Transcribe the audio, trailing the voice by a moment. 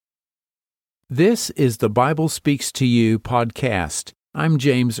This is the Bible Speaks to You podcast. I'm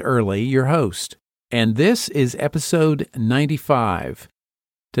James Early, your host, and this is episode 95.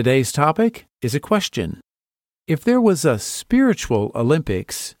 Today's topic is a question. If there was a spiritual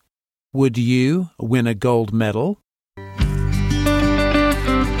Olympics, would you win a gold medal?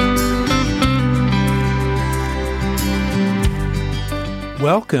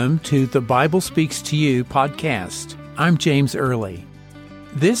 Welcome to the Bible Speaks to You podcast. I'm James Early.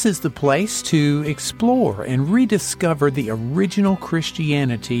 This is the place to explore and rediscover the original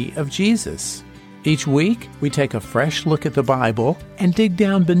Christianity of Jesus. Each week, we take a fresh look at the Bible and dig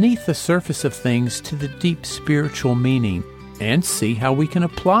down beneath the surface of things to the deep spiritual meaning and see how we can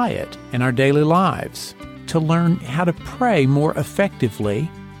apply it in our daily lives to learn how to pray more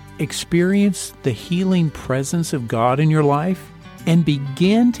effectively, experience the healing presence of God in your life, and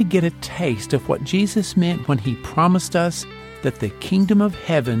begin to get a taste of what Jesus meant when He promised us that the kingdom of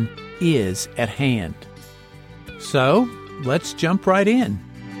heaven is at hand. So, let's jump right in.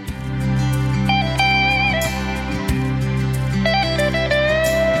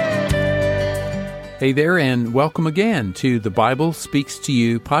 Hey there, and welcome again to the Bible Speaks to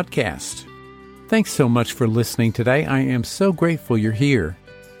You podcast. Thanks so much for listening today. I am so grateful you're here.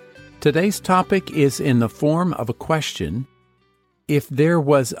 Today's topic is in the form of a question. If there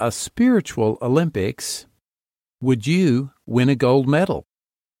was a spiritual Olympics, would you win a gold medal?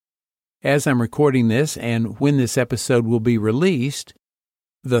 As I'm recording this and when this episode will be released,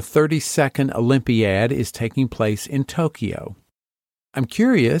 the 32nd Olympiad is taking place in Tokyo. I'm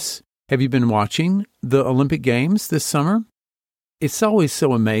curious, have you been watching the Olympic Games this summer? It's always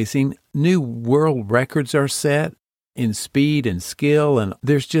so amazing. New world records are set in speed and skill, and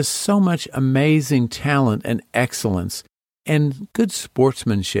there's just so much amazing talent and excellence and good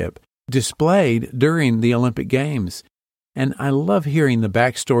sportsmanship displayed during the Olympic Games. And I love hearing the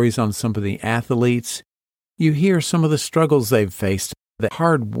backstories on some of the athletes. You hear some of the struggles they've faced, the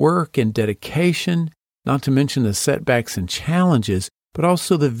hard work and dedication, not to mention the setbacks and challenges, but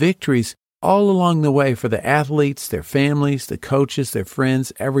also the victories all along the way for the athletes, their families, the coaches, their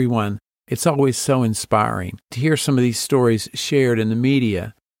friends, everyone. It's always so inspiring to hear some of these stories shared in the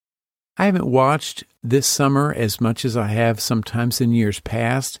media. I haven't watched this summer as much as I have sometimes in years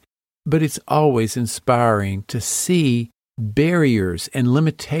past, but it's always inspiring to see barriers and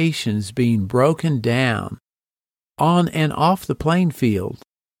limitations being broken down on and off the playing field.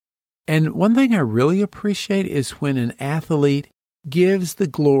 And one thing I really appreciate is when an athlete gives the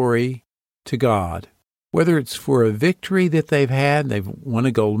glory to God, whether it's for a victory that they've won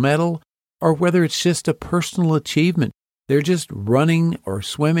a gold medal, or whether it's just a personal achievement. They're just running or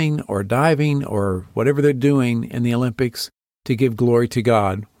swimming or diving or whatever they're doing in the Olympics to give glory to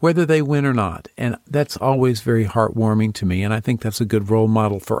God, whether they win or not. And that's always very heartwarming to me, and I think that's a good role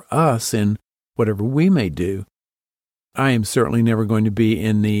model for us in whatever we may do. I am certainly never going to be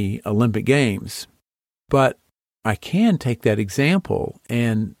in the Olympic Games, but I can take that example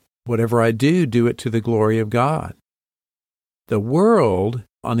and whatever I do it to the glory of God. The world,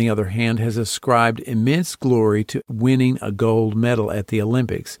 on the other hand, has ascribed immense glory to winning a gold medal at the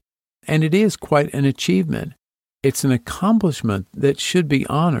Olympics, and it is quite an achievement. It's an accomplishment that should be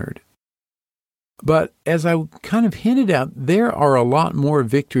honored. But as I kind of hinted out, there are a lot more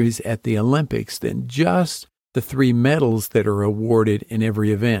victories at the Olympics than just the 3 medals that are awarded in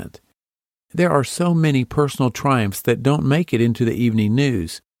every event. There are so many personal triumphs that don't make it into the evening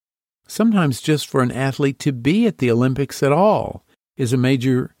news. Sometimes just for an athlete to be at the Olympics at all is a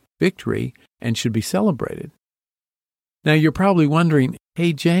major victory and should be celebrated. Now, you're probably wondering,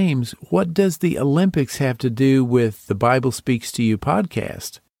 hey, James, what does the Olympics have to do with the Bible Speaks to You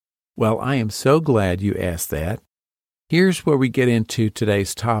podcast? Well, I am so glad you asked that. Here's where we get into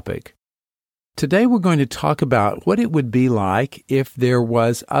today's topic. Today, we're going to talk about what it would be like if there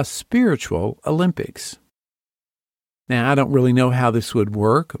was a spiritual Olympics. Now, I don't really know how this would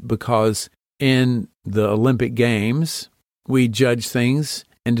work because in the Olympic Games, we judge things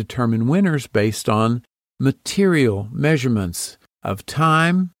and determine winners based on material measurements of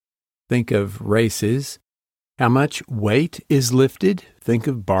time, think of races, how much weight is lifted, think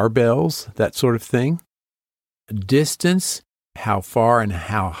of barbells, that sort of thing, distance, how far and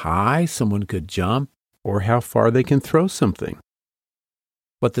how high someone could jump, or how far they can throw something,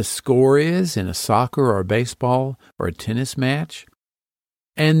 what the score is in a soccer or a baseball or a tennis match.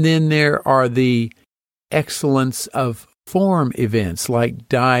 And then there are the excellence of form events like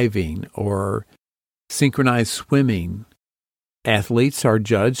diving or synchronized swimming. Athletes are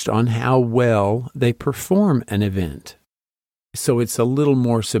judged on how well they perform an event. So it's a little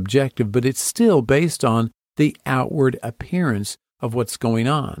more subjective, but it's still based on the outward appearance of what's going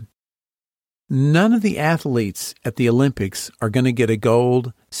on. none of the athletes at the Olympics are going to get a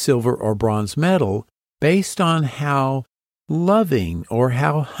gold, silver, or bronze medal based on how loving or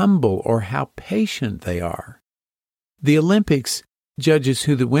how humble or how patient they are. The Olympics judges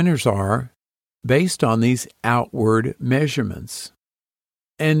who the winners are based on these outward measurements.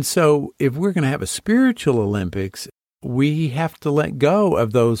 And so if we're going to have a spiritual Olympics, we have to let go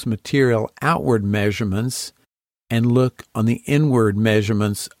of those material outward measurements and look on the inward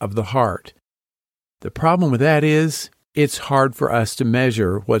measurements of the heart. The problem with that is it's hard for us to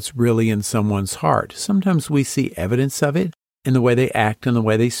measure what's really in someone's heart. Sometimes we see evidence of it in the way they act, in the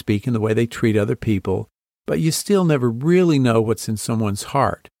way they speak, in the way they treat other people, but you still never really know what's in someone's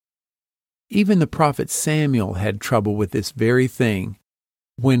heart. Even the prophet Samuel had trouble with this very thing.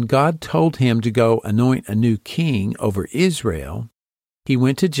 When God told him to go anoint a new king over Israel, he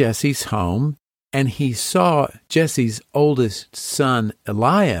went to Jesse's home and he saw Jesse's oldest son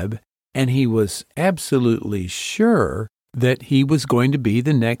Eliab, and he was absolutely sure that he was going to be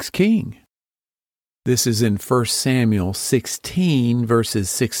the next king. This is in 1 Samuel 16, verses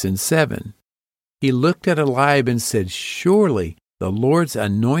 6 and 7. He looked at Eliab and said, "Surely the Lord's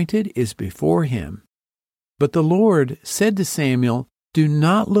anointed is before him." But the Lord said to Samuel, "Do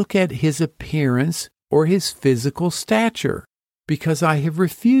not look at his appearance or his physical stature, because I have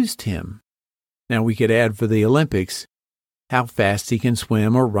refused him." Now we could add for the Olympics how fast he can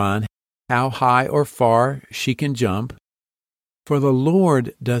swim or run, how high or far she can jump. For the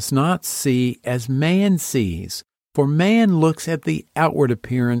Lord does not see as man sees, for man looks at the outward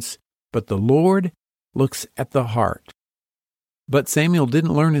appearance, but the Lord looks at the heart. But Samuel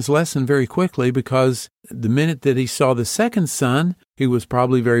didn't learn his lesson very quickly, because the minute that he saw the second son, who was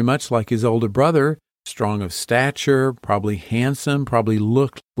probably very much like his older brother, strong of stature, probably handsome, probably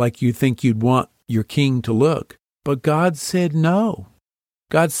looked like you think you'd want your king to look. But God said no.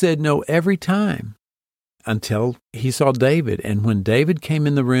 God said no every time until he saw David. And when David came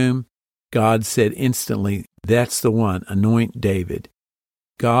in the room, God said instantly, "That's the one, anoint David."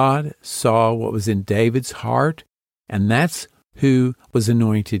 God saw what was in David's heart, and that's who was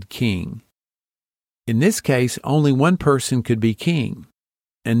anointed king. In this case, only one person could be king.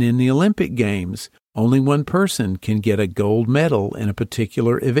 And in the Olympic Games, only one person can get a gold medal in a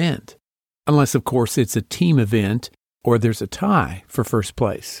particular event. Unless, of course, it's a team event or there's a tie for first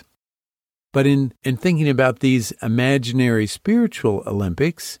place. But in thinking about these imaginary spiritual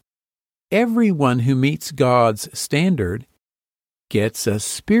Olympics, everyone who meets God's standard gets a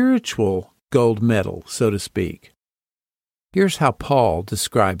spiritual gold medal, so to speak. Here's how Paul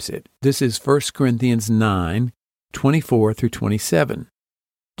describes it. This is 1 Corinthians 9, 24 through 27.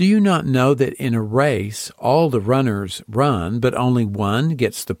 "Do you not know that in a race all the runners run, but only one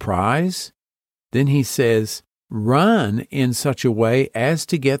gets the prize?" Then he says, "Run in such a way as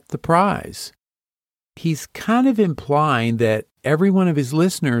to get the prize." He's kind of implying that every one of his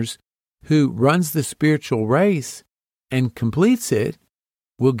listeners who runs the spiritual race and completes it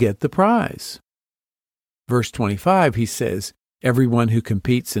will get the prize. Verse 25, he says, "Everyone who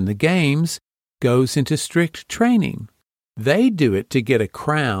competes in the games goes into strict training. They do it to get a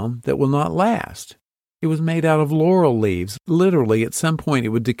crown that will not last. It was made out of laurel leaves. Literally, at some point, it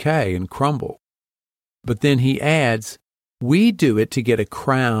would decay and crumble." But then he adds, "We do it to get a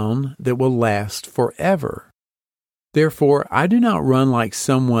crown that will last forever. Therefore, I do not run like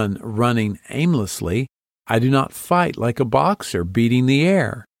someone running aimlessly. I do not fight like a boxer beating the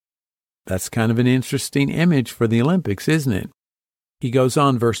air." That's kind of an interesting image for the Olympics, isn't it? He goes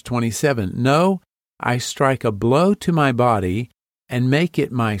on, verse 27, "No, I strike a blow to my body and make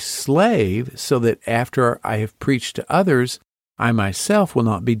it my slave, so that after I have preached to others, I myself will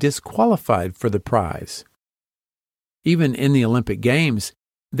not be disqualified for the prize." Even in the Olympic Games,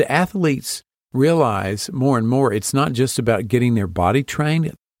 the athletes realize more and more it's not just about getting their body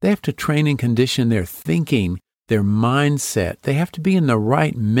trained. They have to train and condition their thinking, their mindset. They have to be in the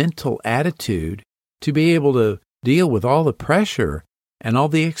right mental attitude to be able to deal with all the pressure and all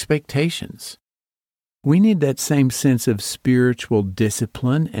the expectations. We need that same sense of spiritual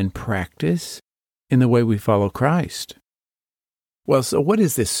discipline and practice in the way we follow Christ. Well, so what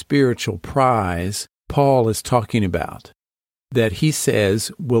is this spiritual prize Paul is talking about that he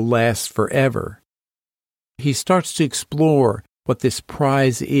says will last forever? He starts to explore what this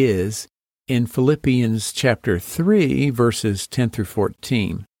prize is in Philippians chapter 3, verses 10 through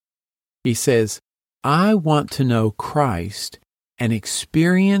 14. He says, "I want to know Christ and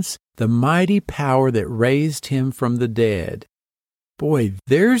experience the mighty power that raised him from the dead." Boy,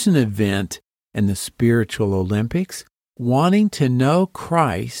 there's an event in the spiritual Olympics, wanting to know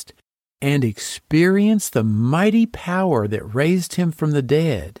Christ and experience the mighty power that raised him from the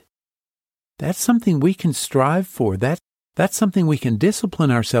dead. That's something we can strive for. That's something we can discipline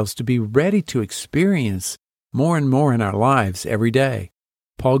ourselves to be ready to experience more and more in our lives every day.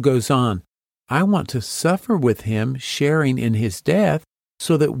 Paul goes on, I want to suffer with him, sharing in his death,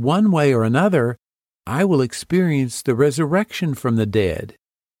 so that one way or another, I will experience the resurrection from the dead.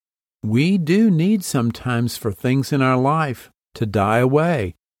 We do need sometimes for things in our life to die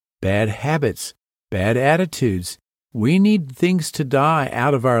away. Bad habits, bad attitudes. We need things to die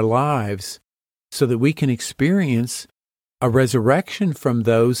out of our lives so that we can experience a resurrection from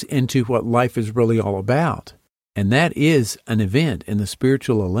those into what life is really all about. And that is an event in the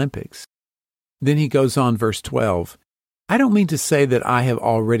spiritual Olympics. Then he goes on, verse 12. I don't mean to say that I have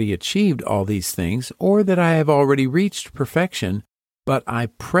already achieved all these things or that I have already reached perfection, but I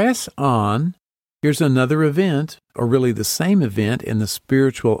press on. Here's another event, or really the same event in the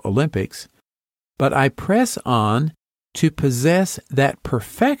spiritual Olympics. But I press on to possess that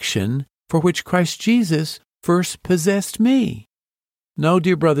perfection for which Christ Jesus first possessed me. No,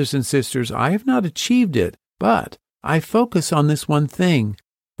 dear brothers and sisters, I have not achieved it, but I focus on this one thing.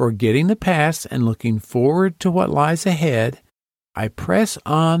 Forgetting the past and looking forward to what lies ahead, I press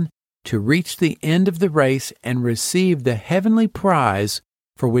on to reach the end of the race and receive the heavenly prize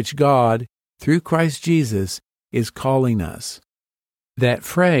for which God, through Christ Jesus, is calling us. That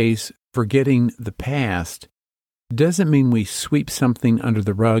phrase, forgetting the past, doesn't mean we sweep something under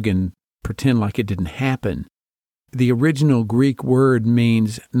the rug and pretend like it didn't happen. The original Greek word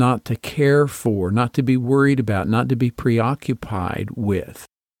means not to care for, not to be worried about, not to be preoccupied with.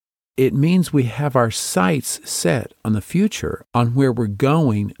 It means we have our sights set on the future, on where we're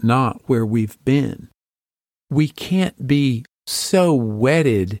going, not where we've been. We can't be so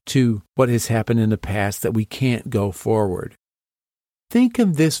wedded to what has happened in the past that we can't go forward. Think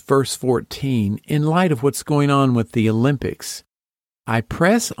of this verse 14 in light of what's going on with the Olympics. I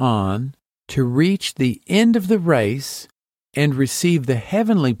press on to reach the end of the race and receive the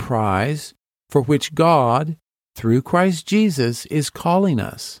heavenly prize for which God, through Christ Jesus, is calling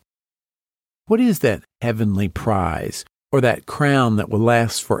us. What is that heavenly prize, or that crown that will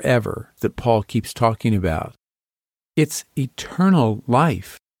last forever that Paul keeps talking about? It's eternal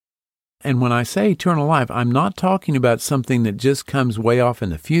life. And when I say eternal life, I'm not talking about something that just comes way off in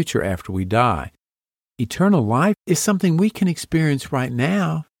the future after we die. Eternal life is something we can experience right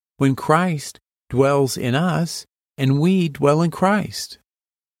now when Christ dwells in us and we dwell in Christ.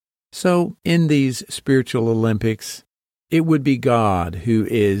 So in these spiritual Olympics, it would be God who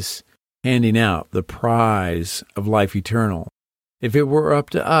is handing out the prize of life eternal. If it were up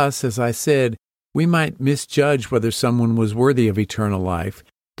to us, as I said, we might misjudge whether someone was worthy of eternal life,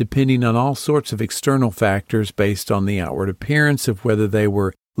 depending on all sorts of external factors based on the outward appearance of whether they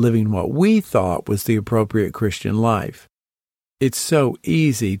were living what we thought was the appropriate Christian life. It's so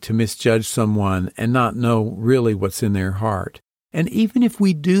easy to misjudge someone and not know really what's in their heart. And even if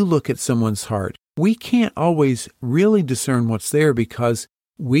we do look at someone's heart, we can't always really discern what's there because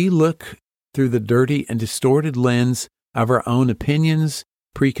we look through the dirty and distorted lens of our own opinions,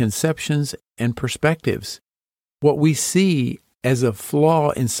 preconceptions, and perspectives. What we see as a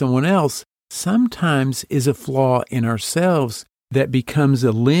flaw in someone else sometimes is a flaw in ourselves that becomes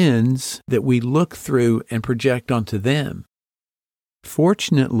a lens that we look through and project onto them.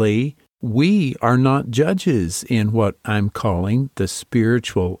 Fortunately, we are not judges in what I'm calling the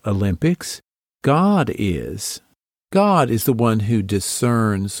spiritual Olympics. God is. God is the one who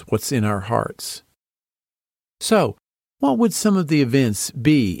discerns what's in our hearts. So, what would some of the events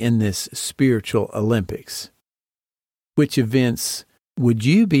be in this spiritual Olympics? Which events would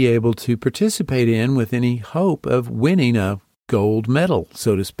you be able to participate in with any hope of winning a gold medal,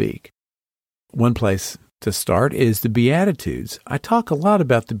 so to speak? One place to start is the Beatitudes. I talk a lot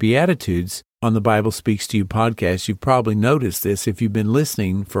about the Beatitudes on the Bible Speaks to You podcast. You've probably noticed this if you've been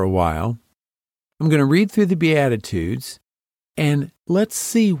listening for a while. I'm going to read through the Beatitudes, and let's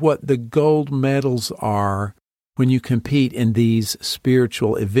see what the gold medals are when you compete in these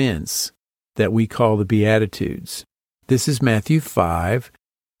spiritual events that we call the Beatitudes. This is Matthew 5,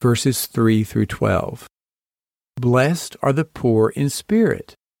 verses 3 through 12. Blessed are the poor in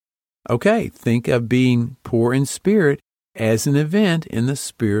spirit. Okay, think of being poor in spirit as an event in the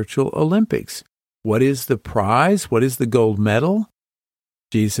spiritual Olympics. What is the prize? What is the gold medal?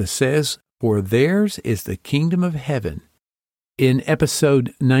 Jesus says, for theirs is the kingdom of heaven. In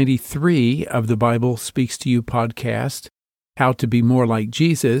episode 93 of the Bible Speaks to You podcast, How to Be More Like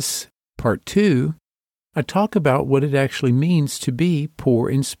Jesus, Part 2, I talk about what it actually means to be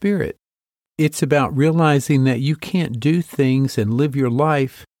poor in spirit. It's about realizing that you can't do things and live your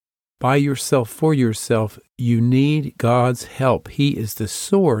life by yourself for yourself. You need God's help. He is the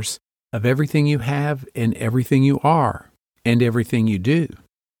source of everything you have and everything you are and everything you do.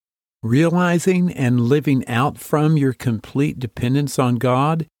 Realizing and living out from your complete dependence on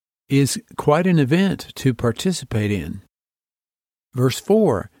God is quite an event to participate in. Verse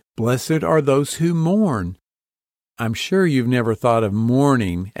 4, blessed are those who mourn. I'm sure you've never thought of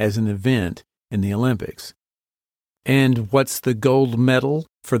mourning as an event in the Olympics. And what's the gold medal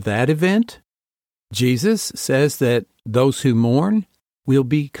for that event? Jesus says that those who mourn will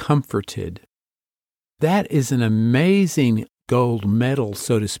be comforted. That is an amazing gold medal,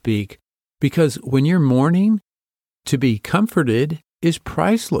 so to speak, because when you're mourning, to be comforted is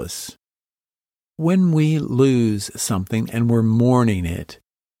priceless. When we lose something and we're mourning it,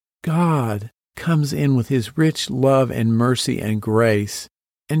 God comes in with His rich love and mercy and grace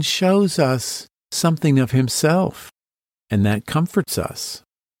and shows us something of Himself, and that comforts us.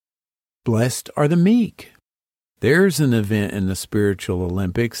 Blessed are the meek. There's an event in the spiritual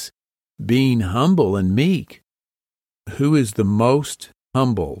Olympics, being humble and meek. Who is the most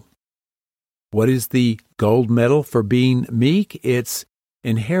humble? What is the gold medal for being meek? It's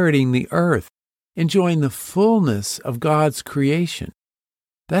inheriting the earth, enjoying the fullness of God's creation.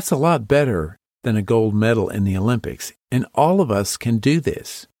 That's a lot better than a gold medal in the Olympics, and all of us can do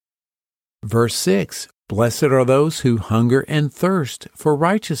this. Verse 6, blessed are those who hunger and thirst for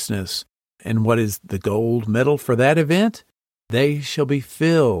righteousness. And what is the gold medal for that event? They shall be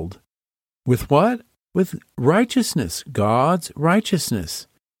filled. With what? With righteousness, God's righteousness.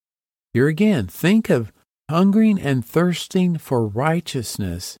 Here again, think of hungering and thirsting for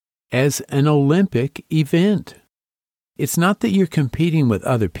righteousness as an Olympic event. It's not that you're competing with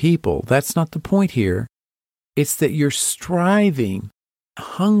other people. That's not the point here. It's that you're striving,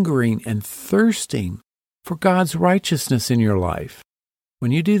 hungering, and thirsting for God's righteousness in your life.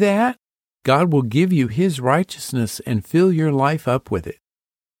 When you do that, God will give you His righteousness and fill your life up with it.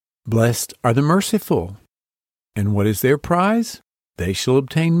 Blessed are the merciful. And what is their prize? They shall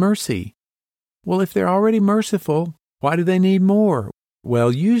obtain mercy. Well, if they're already merciful, why do they need more?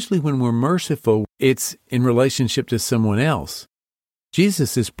 Well, usually when we're merciful, it's in relationship to someone else.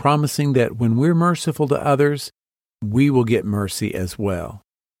 Jesus is promising that when we're merciful to others, we will get mercy as well.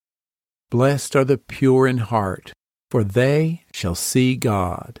 Blessed are the pure in heart, for they shall see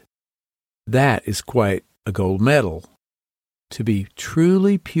God. That is quite a gold medal. To be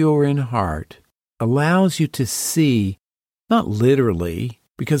truly pure in heart allows you to see, not literally,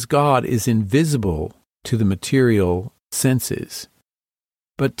 because God is invisible to the material senses,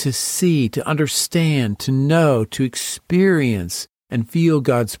 but to see, to understand, to know, to experience, and feel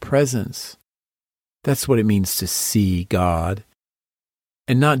God's presence. That's what it means to see God.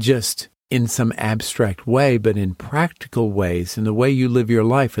 And not just in some abstract way, but in practical ways, in the way you live your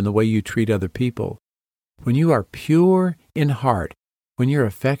life, and the way you treat other people. When you are pure in heart, when your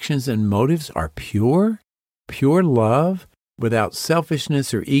affections and motives are pure love, without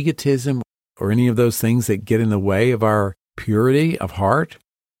selfishness or egotism or any of those things that get in the way of our purity of heart,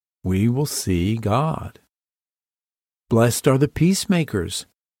 we will see God. Blessed are the peacemakers.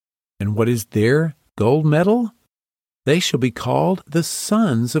 And what is their gold medal? They shall be called the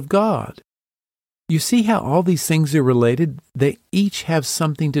sons of God. You see how all these things are related? They each have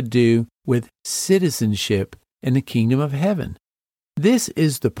something to do with citizenship in the kingdom of heaven. This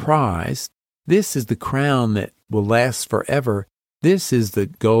is the prize. This is the crown that will last forever. This is the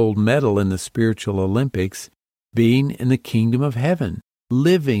gold medal in the spiritual Olympics, being in the kingdom of heaven,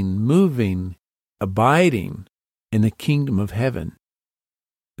 living, moving, abiding in the kingdom of heaven.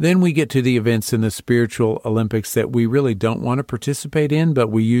 Then we get to the events in the spiritual Olympics that we really don't want to participate in, but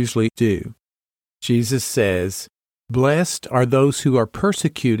we usually do. Jesus says, blessed are those who are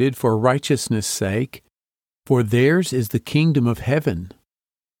persecuted for righteousness' sake, for theirs is the kingdom of heaven.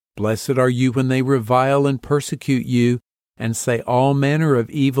 Blessed are you when they revile and persecute you, and say all manner of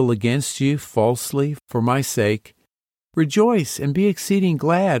evil against you falsely for my sake. Rejoice and be exceeding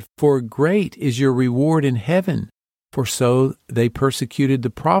glad, for great is your reward in heaven, for so they persecuted the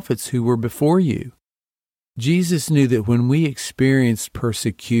prophets who were before you. Jesus knew that when we experience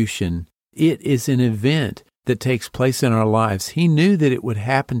persecution, it is an event that takes place in our lives. He knew that it would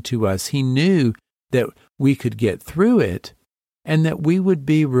happen to us. He knew that we could get through it and that we would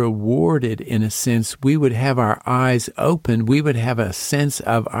be rewarded in a sense. We would have our eyes opened. We would have a sense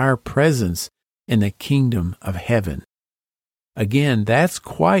of our presence in the kingdom of heaven. Again, that's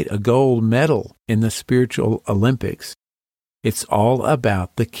quite a gold medal in the spiritual Olympics. It's all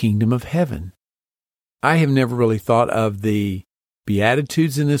about the kingdom of heaven. I have never really thought of the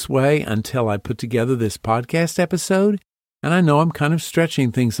Beatitudes in this way until I put together this podcast episode. And I know I'm kind of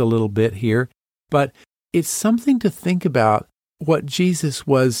stretching things a little bit here, but it's something to think about what Jesus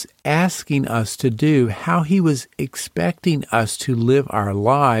was asking us to do, how he was expecting us to live our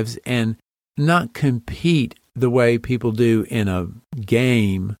lives and not compete the way people do in a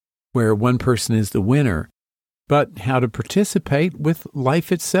game where one person is the winner, but how to participate with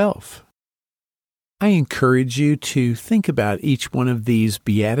life itself. I encourage you to think about each one of these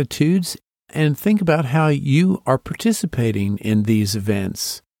Beatitudes and think about how you are participating in these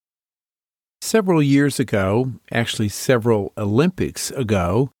events. Several years ago, actually several Olympics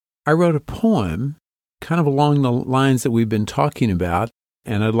ago, I wrote a poem kind of along the lines that we've been talking about,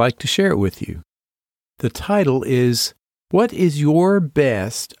 and I'd like to share it with you. The title is, "What is your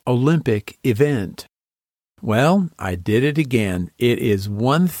best Olympic event?" Well, I did it again. It is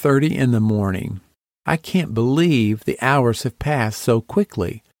 1:30 in the morning. I can't believe the hours have passed so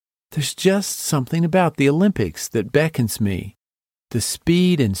quickly. There's just something about the Olympics that beckons me. The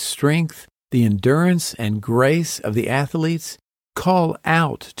speed and strength, the endurance and grace of the athletes call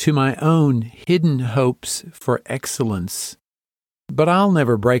out to my own hidden hopes for excellence. But I'll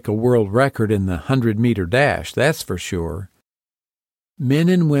never break a world record in the 100-meter dash, that's for sure. Men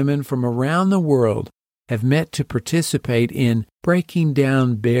and women from around the world have met to participate in breaking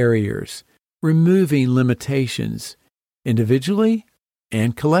down barriers, removing limitations, individually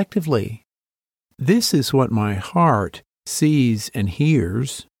and collectively. This is what my heart sees and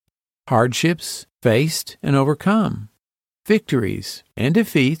hears. Hardships faced and overcome, victories and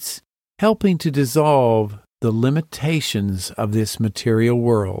defeats, helping to dissolve the limitations of this material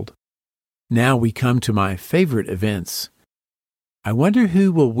world. Now we come to my favorite events. I wonder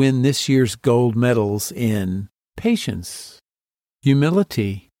who will win this year's gold medals in patience,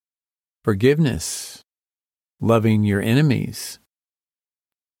 humility, forgiveness, loving your enemies.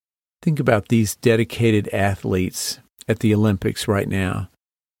 Think about these dedicated athletes at the Olympics right now.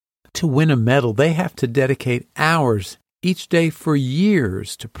 To win a medal, they have to dedicate hours each day for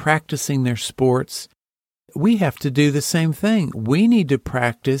years to practicing their sports. We have to do the same thing. We need to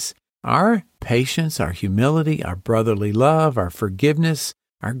practice our patience, our humility, our brotherly love, our forgiveness,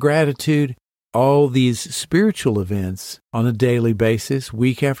 our gratitude, all these spiritual events on a daily basis,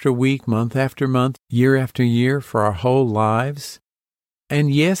 week after week, month after month, year after year, for our whole lives.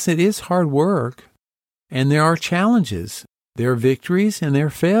 And yes, it is hard work, and there are challenges. There are victories and there are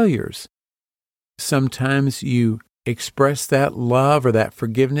failures. Sometimes you express that love or that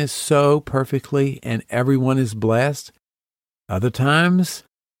forgiveness so perfectly and everyone is blessed. Other times,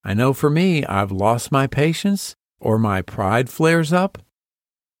 I know for me, I've lost my patience or my pride flares up,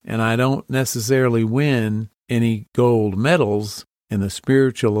 and I don't necessarily win any gold medals in the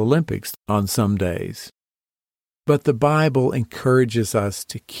spiritual Olympics on some days. But the Bible encourages us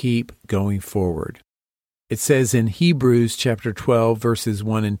to keep going forward. It says in Hebrews chapter 12, verses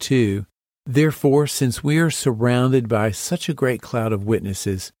 1 and 2, "Therefore, since we are surrounded by such a great cloud of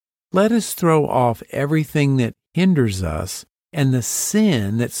witnesses, let us throw off everything that hinders us and the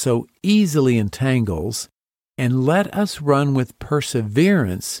sin that so easily entangles, and let us run with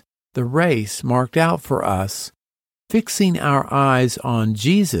perseverance the race marked out for us, fixing our eyes on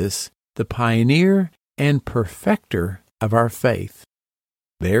Jesus, the pioneer and perfecter of our faith."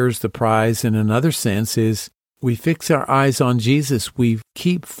 There's the prize in another sense is we fix our eyes on Jesus. We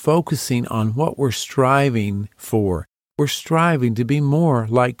keep focusing on what we're striving for. We're striving to be more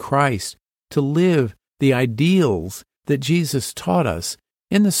like Christ, to live the ideals that Jesus taught us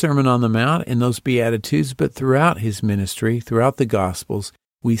in the Sermon on the Mount, in those Beatitudes, but throughout his ministry, throughout the Gospels,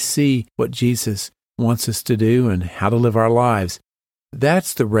 we see what Jesus wants us to do and how to live our lives.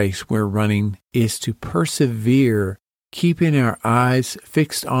 That's the race we're running, is to persevere, keeping our eyes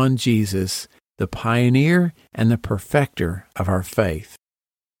fixed on Jesus, the pioneer and the perfecter of our faith.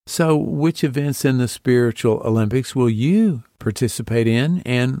 So, which events in the spiritual Olympics will you participate in,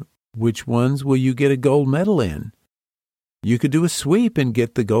 and which ones will you get a gold medal in? You could do a sweep and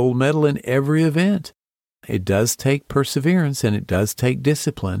get the gold medal in every event. It does take perseverance and it does take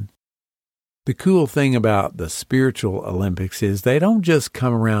discipline. The cool thing about the spiritual Olympics is they don't just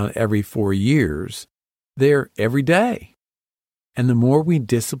come around every 4 years. They're every day. And the more we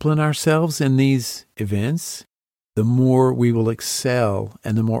discipline ourselves in these events, the more we will excel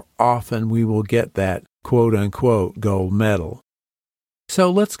and the more often we will get that quote-unquote gold medal.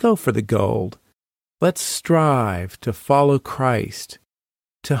 So let's go for the gold. Let's strive to follow Christ,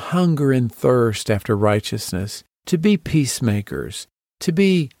 to hunger and thirst after righteousness, to be peacemakers, to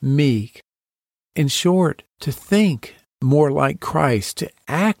be meek. In short, to think more like Christ, to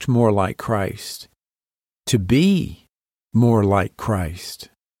act more like Christ, to be more like Christ.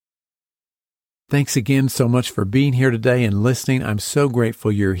 Thanks again so much for being here today and listening. I'm so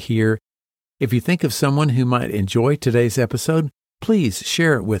grateful you're here. If you think of someone who might enjoy today's episode, please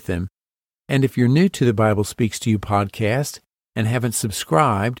share it with them. And if you're new to the Bible Speaks to You podcast and haven't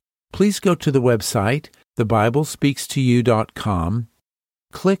subscribed, please go to the website, thebiblespeakstoyou.com,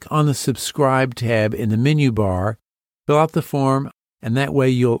 click on the subscribe tab in the menu bar, fill out the form, and that way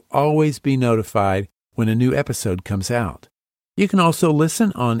you'll always be notified when a new episode comes out. You can also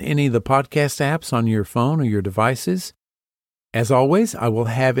listen on any of the podcast apps on your phone or your devices. As always, I will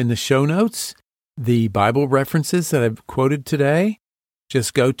have in the show notes the Bible references that I've quoted today.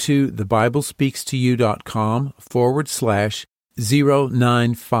 Just go to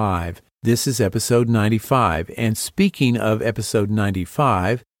thebiblespeakstoyou.com/095. This is episode 95. And speaking of episode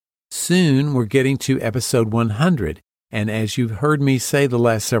 95, soon we're getting to episode 100. And as you've heard me say the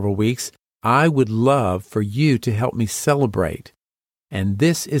last several weeks, I would love for you to help me celebrate. And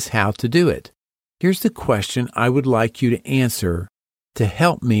this is how to do it. Here's the question I would like you to answer to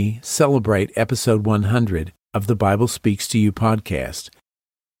help me celebrate episode 100 of the Bible Speaks to You podcast.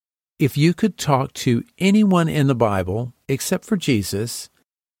 If you could talk to anyone in the Bible except for Jesus,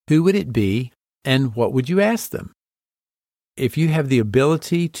 who would it be and what would you ask them? If you have the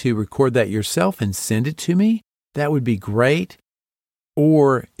ability to record that yourself and send it to me, that would be great.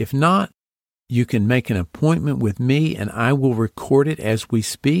 Or if not, you can make an appointment with me and I will record it as we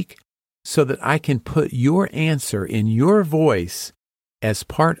speak so that I can put your answer in your voice as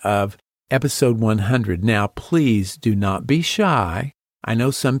part of episode 100. Now, please do not be shy. I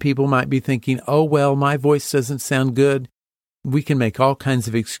know some people might be thinking, oh, well, my voice doesn't sound good. We can make all kinds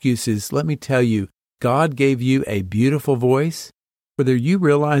of excuses. Let me tell you, God gave you a beautiful voice. Whether you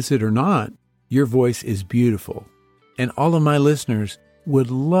realize it or not, your voice is beautiful. And all of my listeners would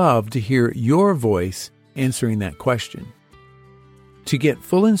love to hear your voice answering that question. To get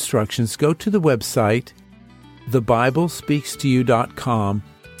full instructions, go to the website,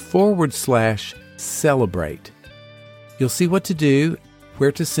 thebiblespeakstoyou.com/celebrate. You'll see what to do,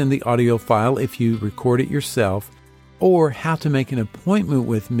 where to send the audio file if you record it yourself, or how to make an appointment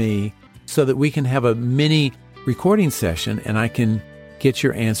with me so that we can have a mini recording session and I can get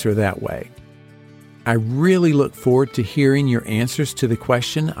your answer that way. I really look forward to hearing your answers to the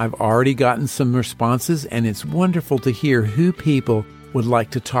question. I've already gotten some responses, and it's wonderful to hear who people would like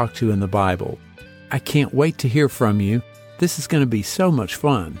to talk to in the Bible. I can't wait to hear from you. This is going to be so much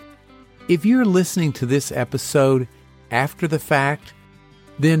fun. If you're listening to this episode after the fact,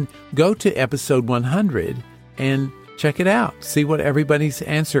 then go to episode 100 and check it out. See what everybody's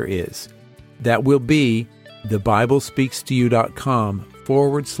answer is. That will be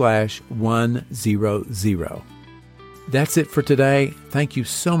thebiblespeakstoyou.com/100. That's it for today. Thank you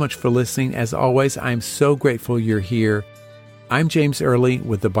so much for listening. As always, I'm so grateful you're here. I'm James Early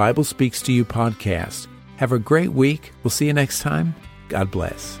with the Bible Speaks to You podcast. Have a great week. We'll see you next time. God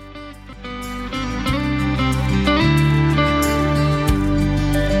bless.